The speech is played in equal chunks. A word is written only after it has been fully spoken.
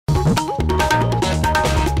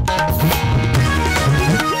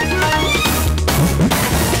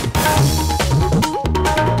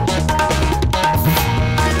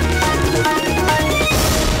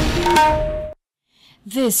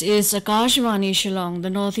This is Akashvani Shillong, the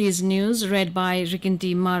Northeast News, read by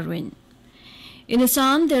Rikinti Marwin. In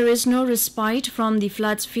Assam, there is no respite from the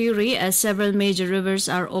flood's fury as several major rivers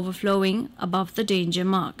are overflowing above the danger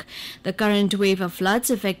mark. The current wave of floods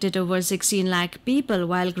affected over 16 lakh people,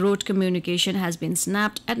 while road communication has been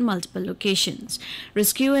snapped at multiple locations.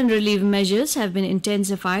 Rescue and relief measures have been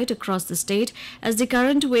intensified across the state as the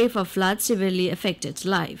current wave of floods severely affected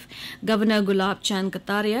life. Governor Gulab Chand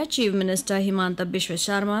Kataria, Chief Minister Himanta Biswa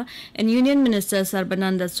Sharma, and Union Minister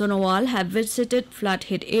Sarbananda Sonowal have visited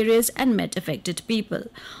flood-hit areas and met affected people.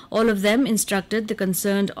 All of them instructed the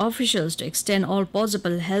concerned officials to extend all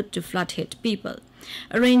possible help to flood-hit people.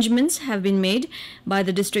 Arrangements have been made by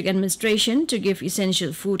the district administration to give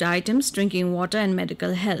essential food items, drinking water and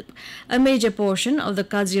medical help. A major portion of the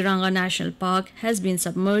Kaziranga National Park has been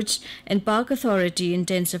submerged and Park Authority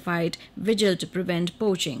intensified vigil to prevent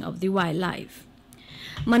poaching of the wildlife.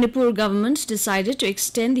 Manipur government decided to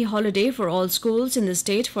extend the holiday for all schools in the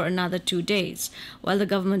state for another 2 days, while the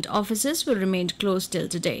government offices will remain closed till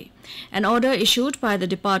today. An order issued by the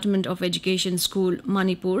Department of Education School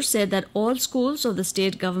Manipur said that all schools of the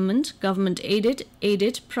state government,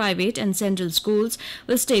 aided, private and central schools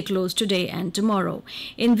will stay closed today and tomorrow.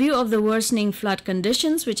 In view of the worsening flood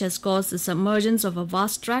conditions which has caused the submergence of a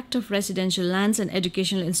vast tract of residential lands and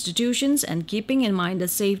educational institutions, and keeping in mind the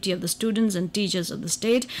safety of the students and teachers of the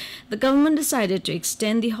state, the government decided to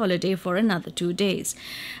extend the holiday for another 2 days.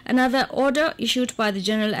 Another order issued by the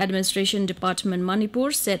General Administration Department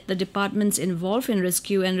Manipur said the departments involved in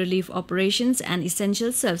rescue and relief operations and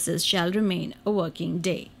essential services shall remain a working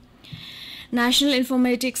day. National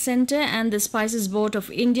Informatics Centre and the Spices Board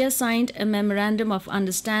of India signed a memorandum of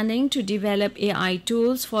understanding to develop AI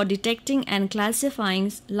tools for detecting and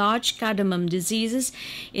classifying large cardamom diseases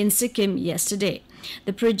in Sikkim yesterday.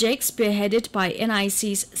 The project, spearheaded by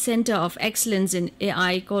NIC's Centre of Excellence in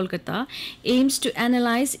AI, Kolkata, aims to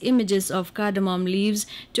analyze images of cardamom leaves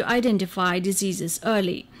to identify diseases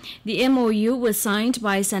early. The MOU was signed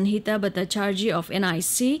by Sanhita Bhattacharjee of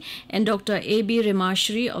NIC and Dr. A.B.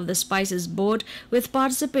 Rimashri of the Spices Board, with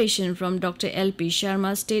participation from Dr. L.P.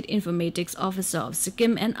 Sharma, State Informatics Officer of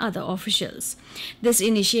Sikkim, and other officials. This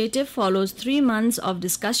initiative follows 3 months of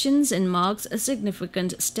discussions and marks a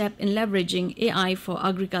significant step in leveraging AI for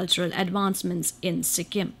agricultural advancements in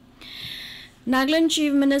Sikkim. Nagaland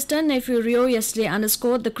Chief Minister Neiphiu Rio yesterday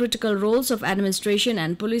underscored the critical roles of administration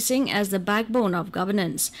and policing as the backbone of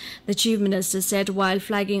governance. The Chief Minister said while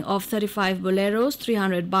flagging off 35 boleros,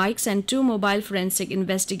 300 bikes and 2 mobile forensic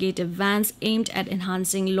investigative vans aimed at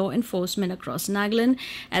enhancing law enforcement across Nagaland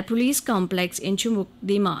at police complex in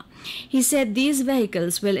Chumukdima. He said these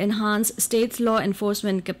vehicles will enhance state's law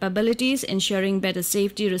enforcement capabilities, ensuring better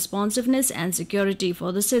safety, responsiveness and security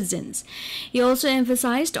for the citizens. He also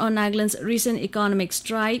emphasized on Nagaland's recent economic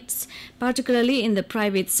strides, particularly in the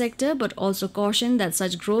private sector, but also cautioned that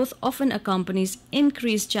such growth often accompanies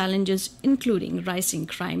increased challenges, including rising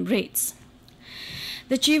crime rates.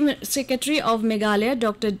 The Chief Secretary of Meghalaya,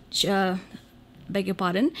 Dr.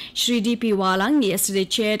 Shri D.P. Walang, yesterday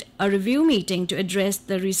chaired a review meeting to address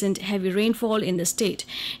the recent heavy rainfall in the state.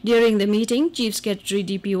 During the meeting, Chief Secretary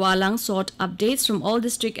D.P. Walang sought updates from all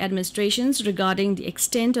district administrations regarding the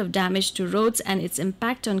extent of damage to roads and its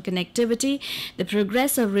impact on connectivity, the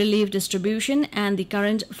progress of relief distribution, and the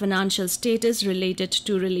current financial status related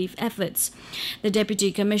to relief efforts. The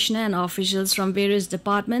Deputy Commissioner and officials from various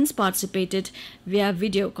departments participated via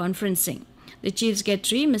video conferencing. The Chief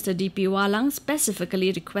Secretary, Mr. D.P. Walang,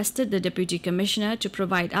 specifically requested the Deputy Commissioner to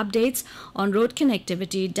provide updates on road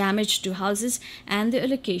connectivity, damage to houses, and the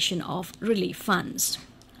allocation of relief funds.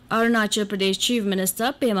 Arunachal Pradesh Chief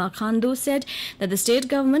Minister Pema Khandu said that the state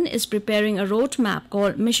government is preparing a roadmap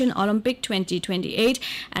called Mission Olympic 2028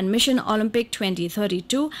 and Mission Olympic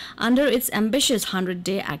 2032 under its ambitious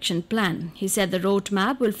 100-day action plan. He said the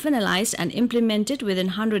roadmap will finalize and implement it within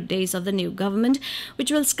 100 days of the new government,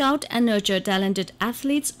 which will scout and nurture talented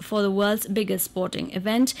athletes for the world's biggest sporting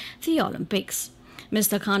event, the Olympics.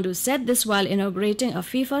 Mr. Khandu said this while inaugurating a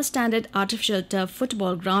FIFA standard artificial turf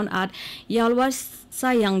football ground at Yalwa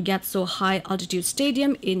Sayang Gyatso High Altitude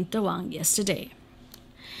Stadium in Tawang yesterday.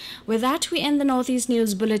 With that, we end the Northeast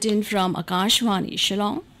News Bulletin from Akashvani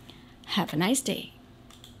Shillong. Have a nice day.